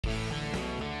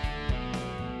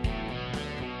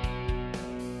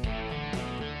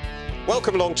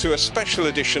Welcome along to a special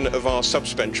edition of our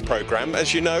Subsbench programme.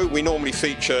 As you know, we normally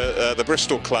feature the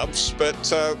Bristol clubs, but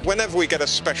whenever we get a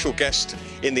special guest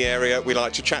in the area, we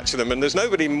like to chat to them. And there's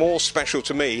nobody more special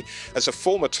to me as a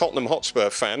former Tottenham Hotspur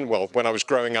fan, well, when I was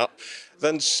growing up,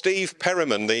 than Steve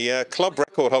Perryman, the club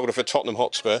record holder for Tottenham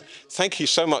Hotspur. Thank you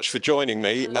so much for joining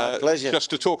me. My pleasure. Just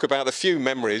to talk about a few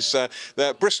memories.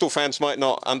 The Bristol fans might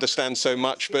not understand so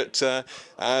much, but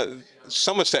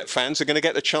Somerset fans are going to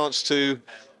get the chance to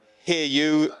hear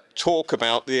you talk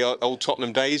about the old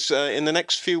Tottenham days in the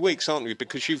next few weeks, aren't we?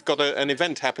 Because you've got an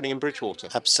event happening in Bridgwater.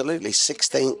 Absolutely.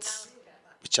 16th,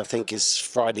 which I think is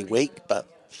Friday week, but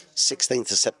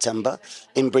 16th of September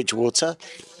in Bridgwater.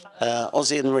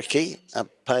 Ossie and Ricky are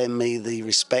paying me the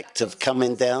respect of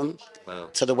coming down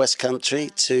to the West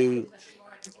Country to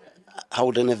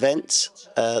hold an event.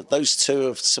 Those two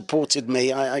have supported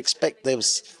me. I expect there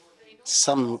was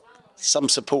some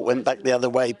support went back the other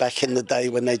way back in the day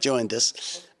when they joined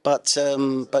us. But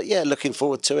yeah, looking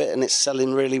forward to it, and it's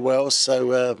selling really well,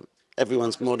 so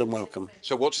everyone's more than welcome.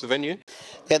 So what's the venue?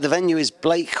 Yeah, the venue is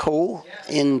Blake Hall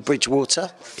in Bridgwater.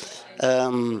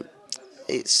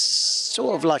 It's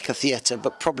sort of like a theatre,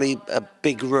 but probably a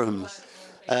big room.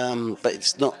 But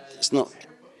it's not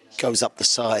goes up the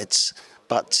sides.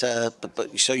 But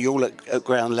so you're all at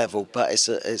ground level. But it's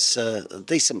a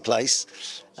decent place.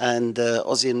 And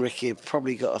Ossie and Ricky have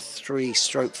probably got a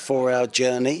 3-4 hour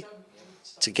journey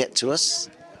to get to us,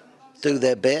 do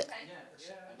their bit.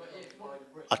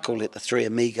 I call it the Three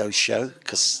Amigos show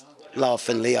because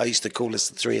laughingly I used to call us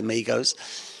the Three Amigos.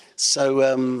 So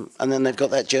and then they've got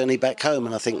that journey back home,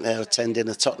 and I think they're attending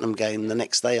a Tottenham game the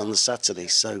next day on the Saturday.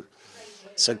 So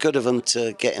good of them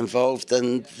to get involved,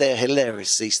 and they're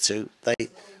hilarious, these two. They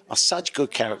are such good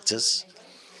characters.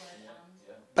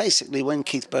 Basically, when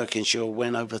Keith Birkinshaw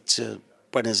went over to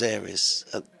Buenos Aires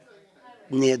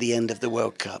near the end of the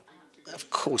World Cup, of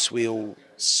course we all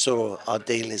saw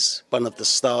Ardiles, one of the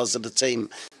stars of the team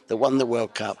that won the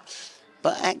World Cup.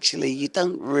 But actually, you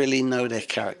don't really know their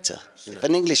character. Yeah. If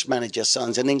an English manager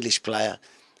signs an English player,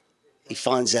 he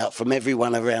finds out from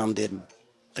everyone around him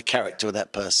the character of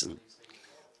that person.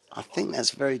 I think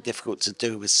that's very difficult to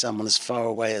do with someone as far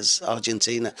away as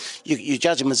Argentina. You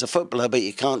judge them as a footballer, but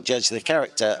you can't judge the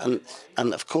character.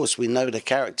 And of course, we know the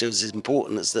character is as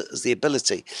important as the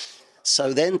ability.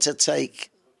 So then to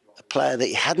take a player that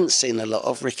you hadn't seen a lot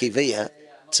of, Ricky Villa,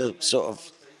 to sort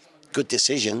of good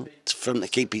decision for them to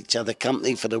keep each other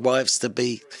company, for the wives to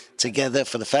be together,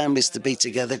 for the families to be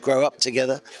together, grow up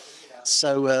together.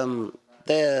 So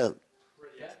they're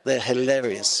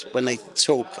hilarious when they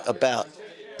talk about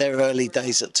their early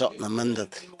days at Tottenham and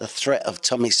the threat of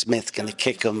Tommy Smith going to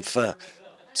kick them for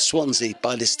Swansea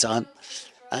by this time,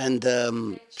 and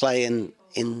playing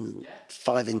in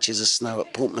 5 inches of snow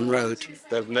at Portman Road.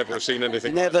 They've never seen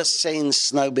anything. Never seen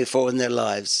snow before in their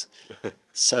lives.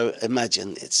 So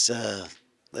imagine,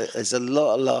 there's a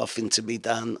lot of laughing to be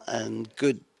done, and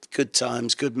good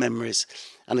times, good memories.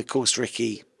 And of course,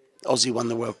 Ossie won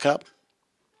the World Cup.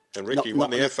 And Ricky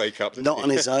won the FA Cup, didn't he? Not on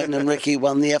his own, and Ricky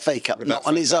won the FA Cup, not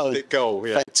on his own. Goal,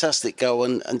 yeah. Fantastic goal,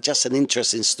 and just an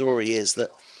interesting story is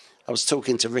that I was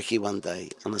talking to Ricky one day,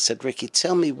 and I said, Ricky,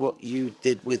 tell me what you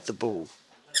did with the ball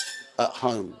at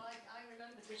home.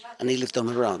 And he lived on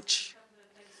a ranch.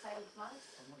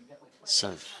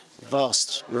 So,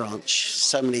 vast ranch,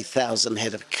 so many thousand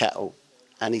head of cattle.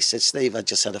 And he said, Steve, I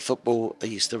just had a football. I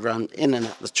used to run in and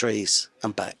out the trees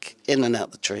and back, in and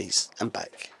out the trees and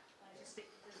back.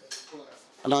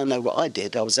 And I know what I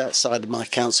did. I was outside of my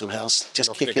council house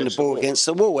just kicking the ball against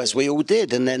the wall, as we all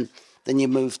did. And then you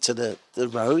moved to the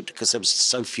road, because there was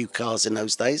so few cars in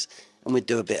those days. And we'd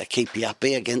do a bit of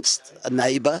keepy-uppy against a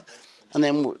neighbour. And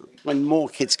then when more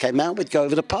kids came out, we'd go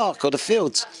over the park or the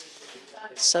fields.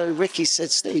 So Ricky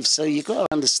said, Steve, so you've got to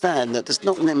understand that there's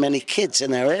not that many kids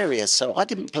in our area. So I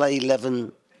didn't play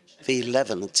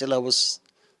 11v11 until I was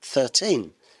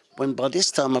 13, when by this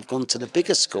time I've gone to the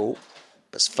bigger school,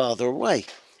 but it's farther away.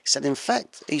 He said, in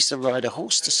fact, I used to ride a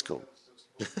horse to school.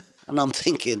 And I'm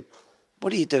thinking, what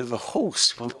do you do with a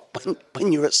horse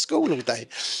when you're at school all day?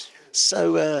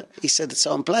 So he said,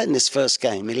 so I'm playing this first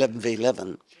game,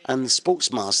 11v11, and the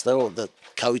sportsmaster, or the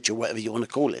coach, or whatever you want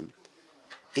to call him,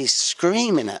 is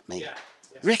screaming at me,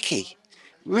 Ricky,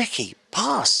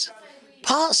 pass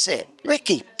it,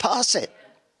 Ricky, pass it.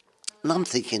 And I'm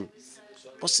thinking,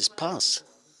 what's this pass?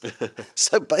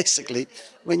 So basically,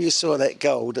 when you saw that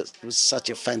goal, that was such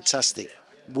a fantastic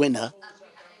winner,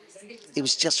 he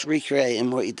was just recreating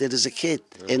what he did as a kid,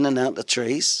 in and out the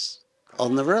trees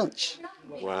on the ranch.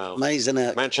 Wow. Amazing how it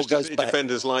all Manchester goes City back.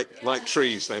 defenders like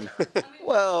trees then.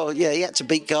 Well, yeah, he had to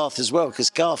beat Garth as well because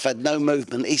Garth had no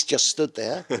movement. He's just stood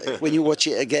there when you watch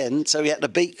it again. So he had to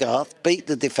beat Garth, beat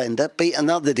the defender, beat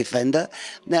another defender.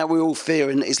 Now we're all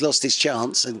fearing he's lost his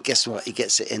chance, and guess what? He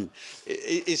gets it in.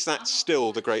 Is that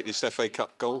still the greatest FA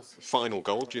Cup goal, final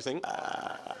goal, do you think?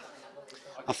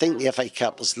 I think the FA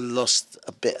Cup has lost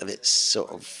a bit of its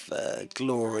sort of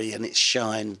glory and its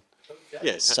shine.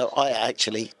 Yes. So I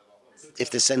actually,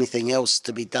 if there's anything else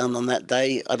to be done on that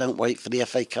day, I don't wait for the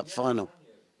FA Cup final.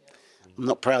 I'm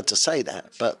not proud to say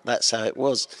that, but that's how it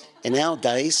was. In our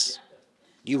days,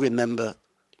 you remember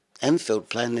Enfield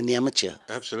playing in the amateur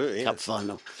Absolutely, cup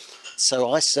final.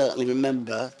 So I certainly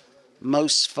remember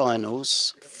most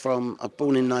finals from, I was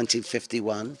born in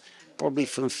 1951, probably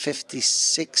from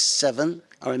 56, 7.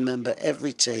 I remember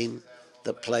every team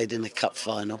that played in the cup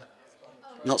final.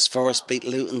 Notts Forest beat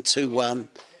Luton 2-1,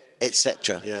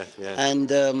 etc. Yeah, yeah.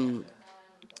 And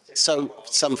so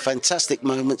some fantastic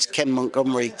moments. Ken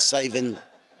Montgomery saving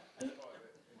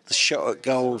the shot at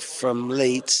goal from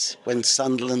Leeds when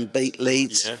Sunderland beat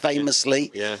Leeds famously.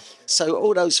 Yeah. So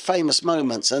all those famous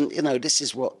moments, and this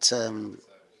is what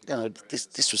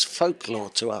this was folklore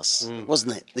to us,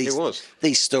 wasn't it? It was.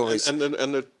 These stories. And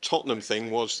the Tottenham thing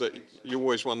was that you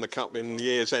always won the cup in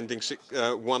years ending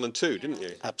 1 and 2, didn't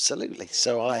you? Absolutely.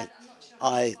 So I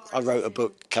wrote a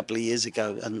book a couple of years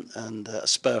ago, and A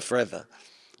Spur Forever,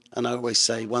 and I always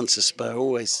say once a Spur,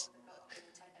 always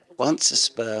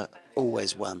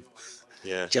won.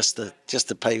 Yeah. Just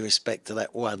to pay respect to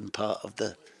that one part of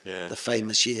the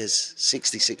famous years: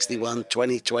 60, 61,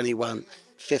 20, 21,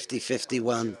 50,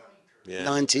 51,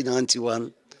 90,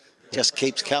 91. Just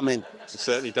keeps coming. It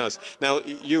certainly does. Now,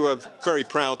 you are very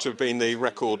proud to have been the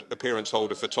record appearance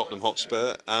holder for Tottenham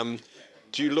Hotspur.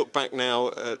 Do you look back now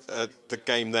at the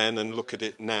game then and look at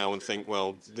it now and think,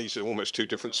 well, these are almost two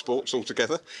different sports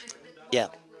altogether? Yeah.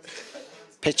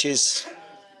 Pitches,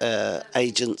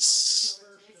 agents,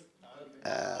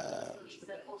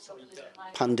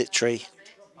 punditry.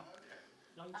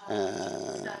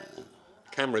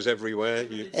 Cameras everywhere.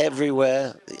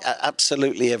 Everywhere,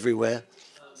 absolutely everywhere.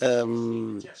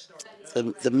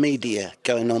 The media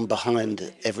going on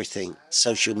behind everything,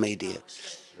 social media.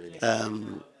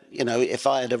 If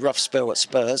I had a rough spell at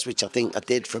Spurs, which I think I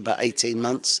did for about 18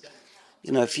 months,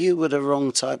 if you were the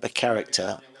wrong type of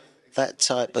character, that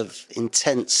type of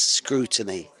intense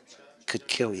scrutiny could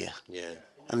kill you. Yeah.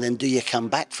 And then do you come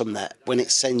back from that when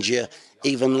it sends you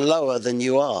even lower than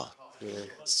you are? Yeah.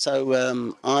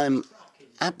 So I'm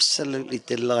absolutely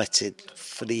delighted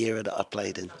for the era that I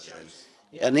played in.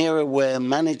 An era where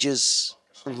managers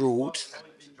ruled.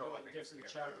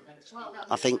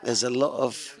 I think there's a lot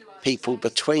of people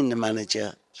between the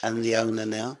manager and the owner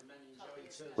now,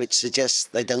 which suggests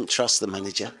they don't trust the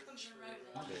manager.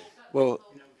 Well,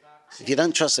 if you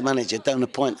don't trust the manager, don't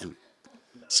appoint him.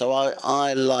 So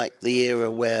I like the era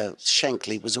where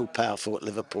Shankly was all-powerful at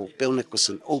Liverpool, Bill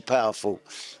Nicholson all-powerful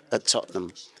at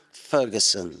Tottenham,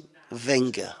 Ferguson,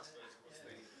 Wenger.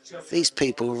 These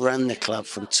people ran the club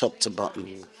from top to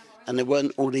bottom, and there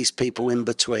weren't all these people in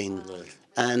between.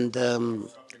 And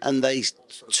they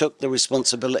took the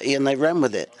responsibility and they ran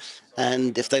with it.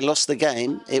 And if they lost the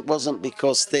game, it wasn't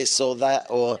because this or that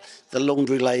or the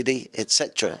laundry lady,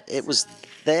 etc. It was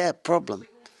their problem.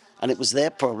 And it was their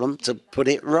problem to put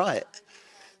it right.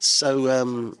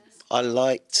 So I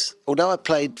liked, although I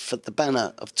played for the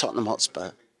banner of Tottenham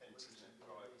Hotspur,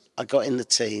 I got in the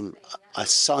team, I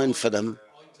signed for them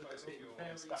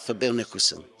for Bill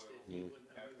Nicholson.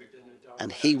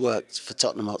 And he worked for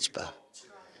Tottenham Hotspur.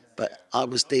 But I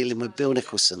was dealing with Bill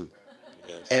Nicholson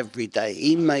every day.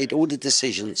 He made all the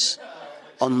decisions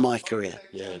on my career.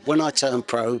 Yeah. When I turned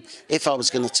pro, if I was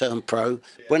going to turn pro,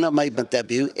 when I made my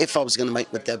debut, if I was going to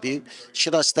make my debut,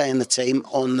 should I stay in the team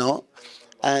or not?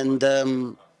 And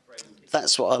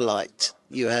that's what I liked.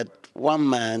 You had one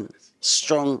man,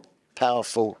 strong,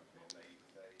 powerful,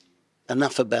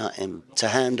 enough about him to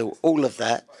handle all of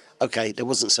that. Okay, there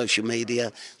wasn't social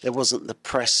media, there wasn't the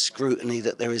press scrutiny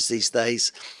that there is these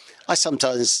days. I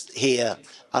sometimes hear,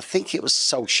 I think it was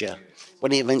Solskjaer,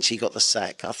 when he eventually got the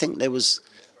sack, I think there was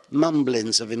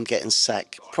mumblings of him getting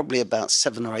sacked probably about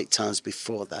 7 or 8 times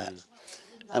before that.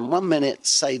 And one minute,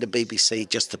 say the BBC,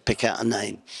 just to pick out a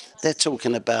name, they're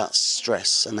talking about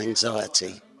stress and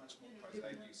anxiety.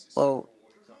 Well,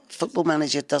 football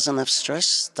manager doesn't have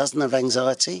stress, doesn't have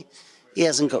anxiety. He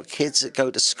hasn't got kids that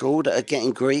go to school that are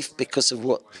getting grief because of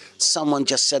what someone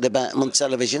just said about him on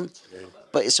television.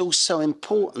 But it's also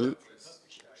important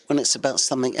when it's about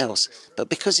something else. But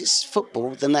because it's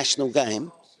football, the national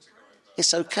game,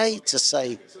 it's okay to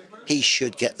say he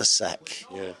should get the sack.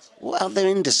 Yeah. What other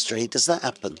industry does that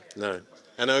happen? No.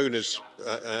 And owners,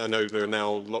 I know there are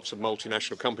now lots of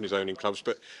multinational companies owning clubs,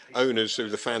 but owners who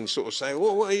the fans sort of say,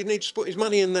 well, he needs to put his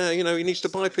money in there, he needs to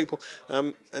buy people.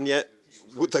 And yet,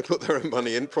 would they put their own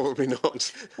money in? Probably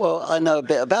not. Well, I know a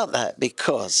bit about that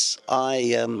because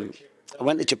I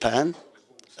went to Japan,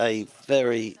 a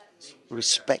very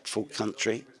respectful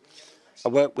country. I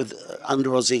worked with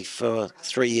under Ossie for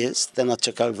 3 years. Then I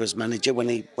took over as manager when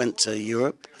he went to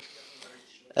Europe.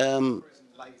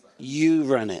 You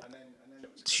run it.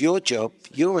 It's your job,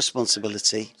 your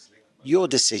responsibility, your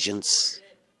decisions.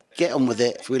 Get on with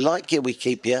it. If we like you, we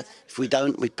keep you. If we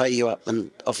don't, we pay you up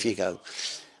and off you go.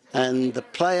 And the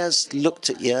players looked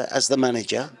at you as the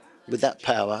manager with that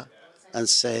power and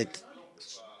said,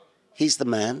 he's the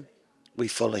man, we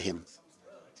follow him.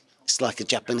 It's like a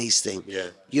Japanese thing. Yeah.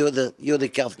 You're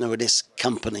the governor of this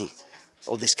company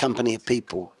or this company of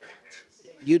people.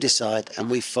 You decide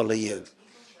and we follow you.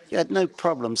 You had no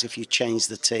problems if you changed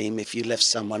the team, if you left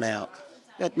someone out.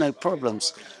 You had no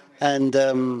problems. And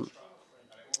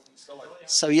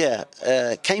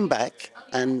came back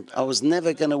and I was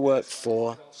never going to work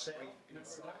for...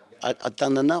 I'd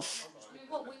done enough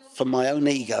for my own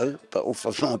ego, but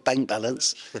also for my bank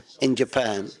balance in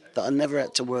Japan, that I never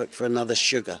had to work for another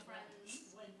Sugar.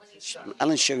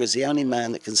 Alan Sugar's the only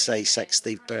man that can say sack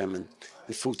Steve Perryman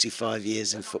in 45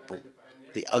 years in football.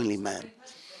 The only man.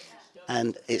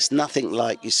 And it's nothing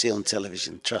like you see on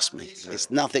television, trust me.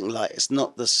 It's nothing like, it's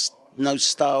not no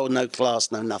style, no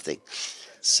class, no nothing.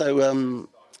 So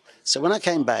when I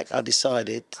came back, I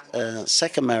decided,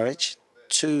 second marriage,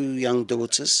 2 young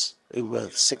daughters who were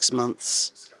 6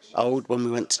 months old when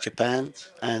we went to Japan,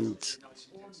 and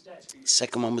the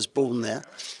second one was born there.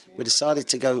 We decided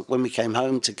to go, when we came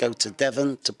home, to go to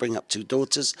Devon to bring up 2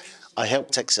 daughters. I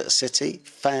helped Exeter City,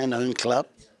 fan-owned club.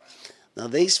 Now,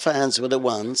 these fans were the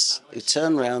ones who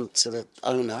turned round to the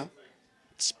owner,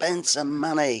 spend some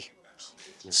money,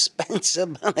 spend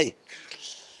some money.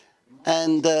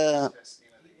 And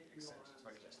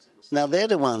now they're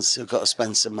the ones who've got to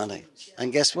spend some money.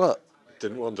 And guess what?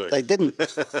 Didn't want to. They didn't.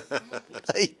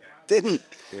 They didn't.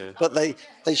 Yeah. But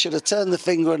they should have turned the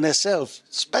finger on themselves.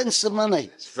 Spend some money.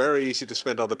 It's very easy to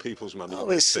spend other people's money. Oh,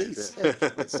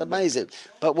 it's amazing.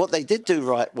 But what they did do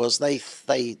right was they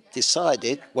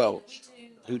decided, well,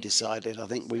 who decided? I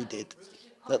think we did,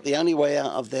 that the only way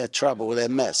out of their trouble, their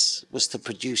mess, was to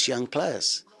produce young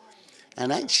players.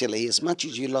 And actually, as much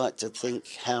as you like to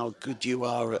think how good you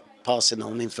are at passing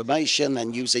on information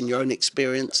and using your own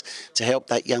experience to help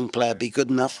that young player be good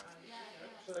enough,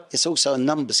 it's also a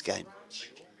numbers game.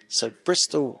 So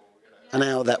Bristol, an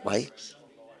hour that way.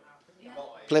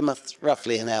 Plymouth,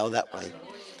 roughly an hour that way.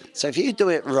 So if you do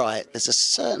it right, there's a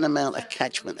certain amount of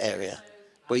catchment area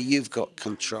where you've got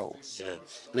control. Yeah.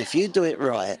 And if you do it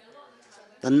right,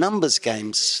 the numbers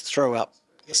games throw up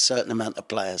a certain amount of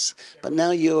players. But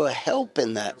now you're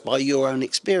helping that by your own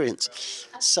experience.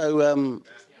 So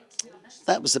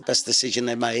that was the best decision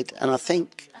they made. And I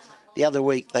think the other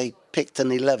week they picked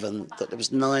an 11 that there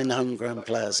was 9 homegrown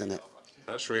players in it.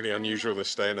 That's really unusual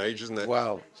this day and age, isn't it?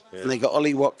 Wow. Yeah. And they got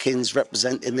Ollie Watkins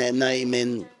representing their name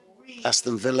in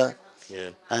Aston Villa. Yeah.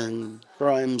 And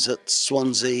Grimes at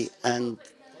Swansea and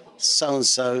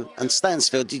so-and-so. And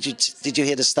Stansfield, did you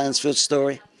hear the Stansfield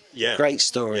story? Yeah. Great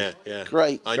story. Yeah, yeah.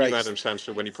 Great. I knew Adam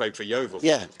Stansfield when he played for Yeovil.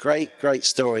 Yeah, great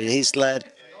story. His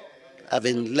lad,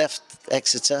 having left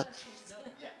Exeter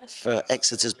for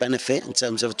Exeter's benefit in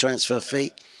terms of a transfer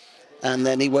fee, and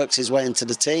then he works his way into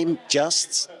the team,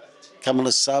 just come on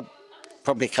a sub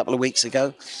probably a couple of weeks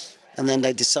ago, and then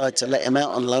they decide to let him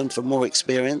out on loan for more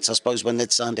experience, I suppose when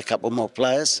they'd signed a couple more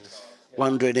players,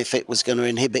 wondering if it was going to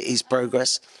inhibit his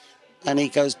progress, and he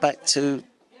goes back to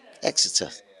Exeter.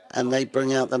 And they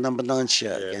bring out the number 9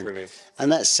 shirt again. Brilliant. And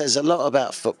that says a lot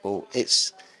about football.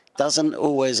 It doesn't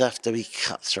always have to be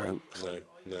cutthroat.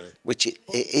 No. Which it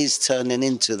is turning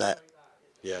into that.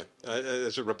 Yeah.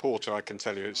 As a reporter, I can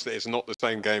tell you it's not the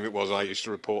same game it was I used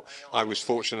to report. I was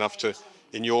fortunate enough to,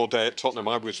 in your day at Tottenham,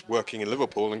 I was working in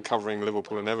Liverpool and covering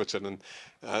Liverpool and Everton, and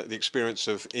the experience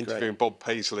of interviewing Bob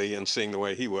Paisley and seeing the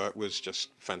way he worked was just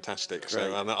fantastic. Great.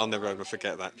 So I'll never ever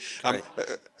forget that.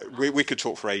 We could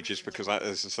talk for ages because,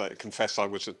 as I confess, I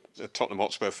was a Tottenham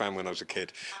Hotspur fan when I was a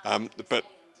kid.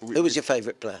 Who was your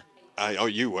favourite player?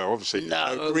 You were, obviously.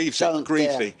 No,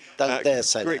 Greavesy. Don't dare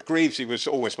say that. Greavesy was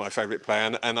always my favourite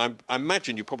player, and I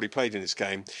imagine you probably played in this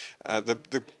game.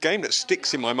 The game that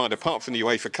sticks in my mind, apart from the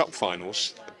UEFA Cup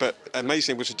finals, but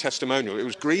amazingly was a testimonial. It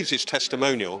was Greaves'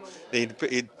 testimonial. He'd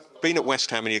been at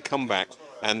West Ham and he'd come back,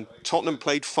 and Tottenham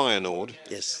played Feyenoord.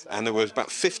 Yes. And there was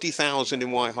about 50,000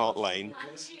 in White Hart Lane,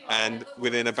 and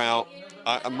within about,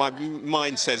 my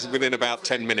mind says within about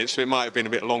 10 minutes, so it might have been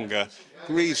a bit longer,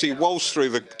 Greasy waltzed through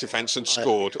the defence and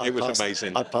scored. It was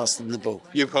amazing. I passed him the ball.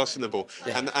 You passed him the ball.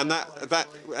 Yeah. And that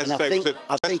as And I say, was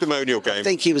a testimonial game. I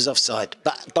think he was offside,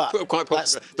 but Quite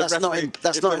possibly. that's not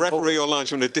If not the referee or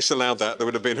linesman had disallowed that, there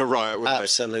would have been a riot, wouldn't there?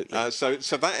 Absolutely.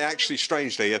 So that actually,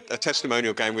 strangely, a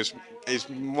testimonial game is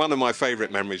one of my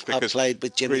favourite memories, I because played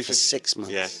with Jimmy for Greasy- 6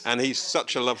 months. Yeah, and he's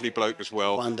such a lovely bloke as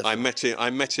well. Wonderful. I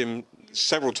met him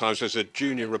several times as a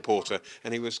junior reporter,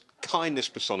 and he was kindness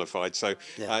personified. So,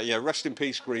 rest in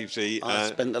peace, Greavesy. I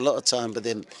spent a lot of time with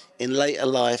him in later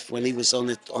life when he was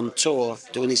on tour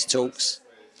doing his talks.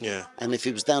 Yeah. And if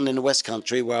he was down in the West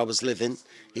Country where I was living,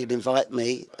 he'd invite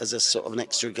me as a sort of an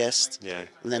extra guest. Yeah.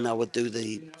 And then I would do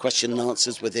the question and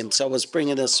answers with him. So I was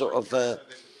bringing a sort of a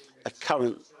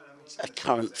current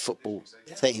football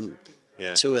theme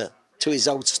to his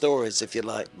old stories, if you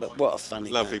like. But what a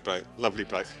funny Lovely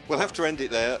bloke. We'll have to end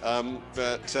it there,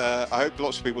 but I hope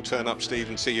lots of people turn up, Steve,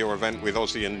 and see your event with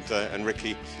Ossie and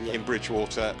Ricky in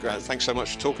Bridgwater. Thanks so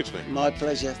much for talking to me. My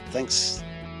pleasure. Thanks.